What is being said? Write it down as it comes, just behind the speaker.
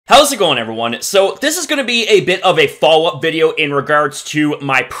How's it going, everyone? So this is going to be a bit of a follow-up video in regards to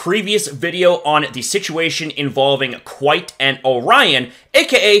my previous video on the situation involving Kwite and Orion,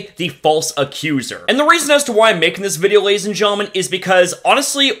 aka the false accuser. And the reason as to why I'm making this video, ladies and gentlemen, is because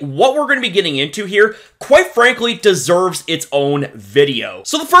honestly, what we're going to be getting into here, quite frankly, deserves its own video.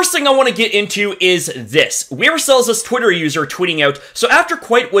 So the first thing I want to get into is this. We ourselves, this Twitter user tweeting out, so after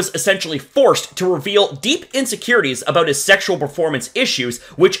Kwite was essentially forced to reveal deep insecurities about his sexual performance issues,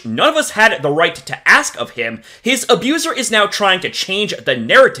 which none of us had the right to ask of him, his abuser is now trying to change the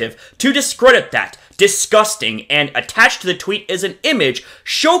narrative to discredit that. Disgusting, and attached to the tweet is an image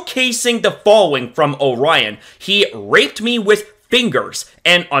showcasing the following from Orion. He raped me with fingers,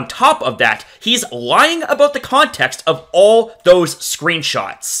 and on top of that, he's lying about the context of all those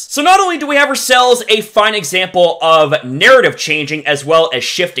screenshots. So not only do we have ourselves a fine example of narrative changing as well as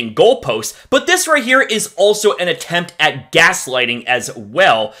shifting goalposts, but this right here is also an attempt at gaslighting as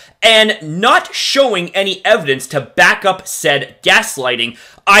well, and not showing any evidence to back up said gaslighting,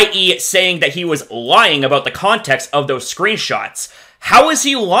 i.e. saying that he was lying about the context of those screenshots. How is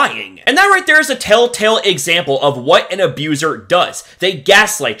he lying? And that right there is a telltale example of what an abuser does. They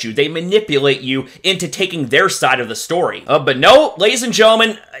gaslight you, they manipulate you into taking their side of the story. But no, ladies and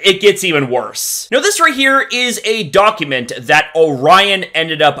gentlemen, it gets even worse. Now this right here is a document that Orion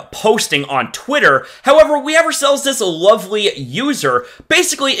ended up posting on Twitter. However, we have ourselves this lovely user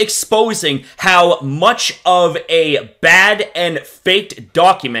basically exposing how much of a bad and faked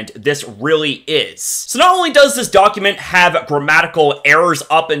document this really is. So not only does this document have grammatical errors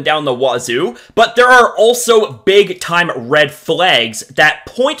up and down the wazoo, but there are also big time red flags that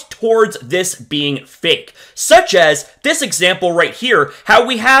point towards this being fake, such as this example right here, how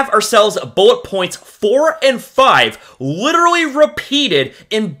we have ourselves bullet points 4 and 5 literally repeated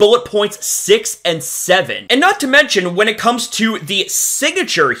in bullet points 6 and 7. And not to mention, when it comes to the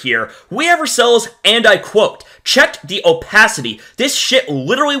signature here, we have ourselves, and I quote, checked the opacity. This shit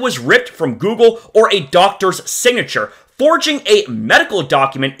literally was ripped from Google or a doctor's signature. Forging a medical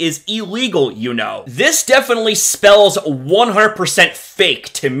document is illegal, you know. This definitely spells 100%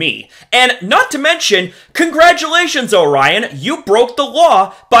 fake to me. And not to mention, congratulations, Orion, you broke the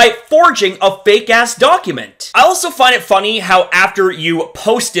law by forging a fake-ass document. I also find it funny how after you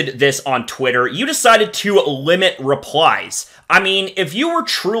posted this on Twitter, you decided to limit replies. I mean, if you were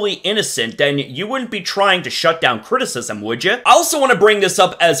truly innocent, then you wouldn't be trying to shut down criticism, would you? I also want to bring this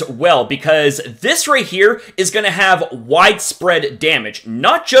up as well, because this right here is going to have widespread damage,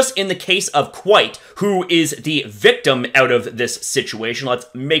 not just in the case of Kwite, who is the victim out of this situation, let's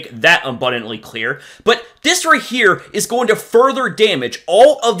make that abundantly clear, but this right here is going to further damage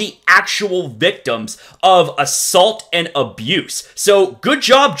all of the actual victims of assault and abuse. So, good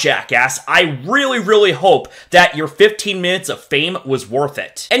job, jackass. I really hope that your 15 minutes of fame was worth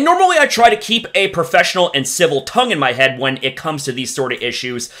it. And normally I try to keep a professional and civil tongue in my head when it comes to these sort of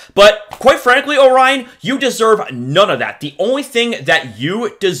issues, but quite frankly, Orion, you deserve none of that. The only thing that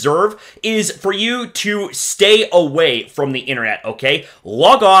you deserve is for you to stay away from the internet, okay?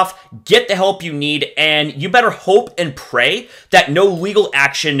 Log off, get the help you need, and you better hope and pray that no legal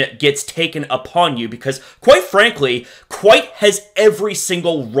action gets taken upon you, because quite frankly, Kwite has every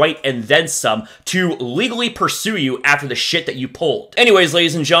single right and then some to legally pursue you after the shit that you pulled. Anyways,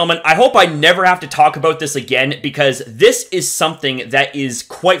 ladies and gentlemen, I hope I never have to talk about this again, because this is something that is,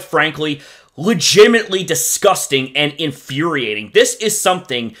 quite frankly, legitimately disgusting and infuriating. This is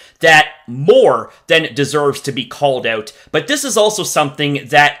something that more than deserves to be called out, but this is also something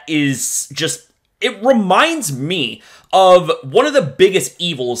that is just, it reminds me of one of the biggest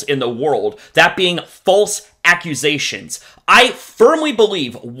evils in the world, that being false accusations. I firmly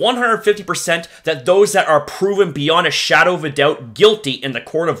believe 150% that those that are proven beyond a shadow of a doubt guilty in the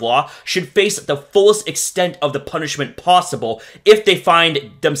court of law should face the fullest extent of the punishment possible if they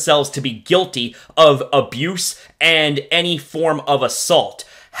find themselves to be guilty of abuse and any form of assault.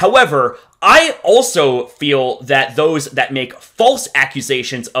 However, I also feel that those that make false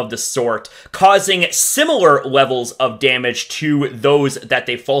accusations of the sort, causing similar levels of damage to those that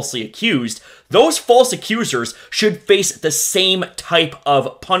they falsely accused, those false accusers should face the same type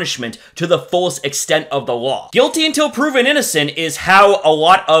of punishment to the fullest extent of the law. Guilty until proven innocent is how a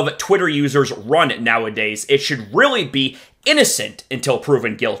lot of Twitter users run nowadays. It should really be innocent until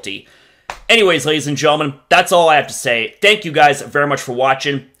proven guilty. Anyways, ladies and gentlemen, that's all I have to say. Thank you guys very much for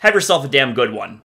watching. Have yourself a damn good one.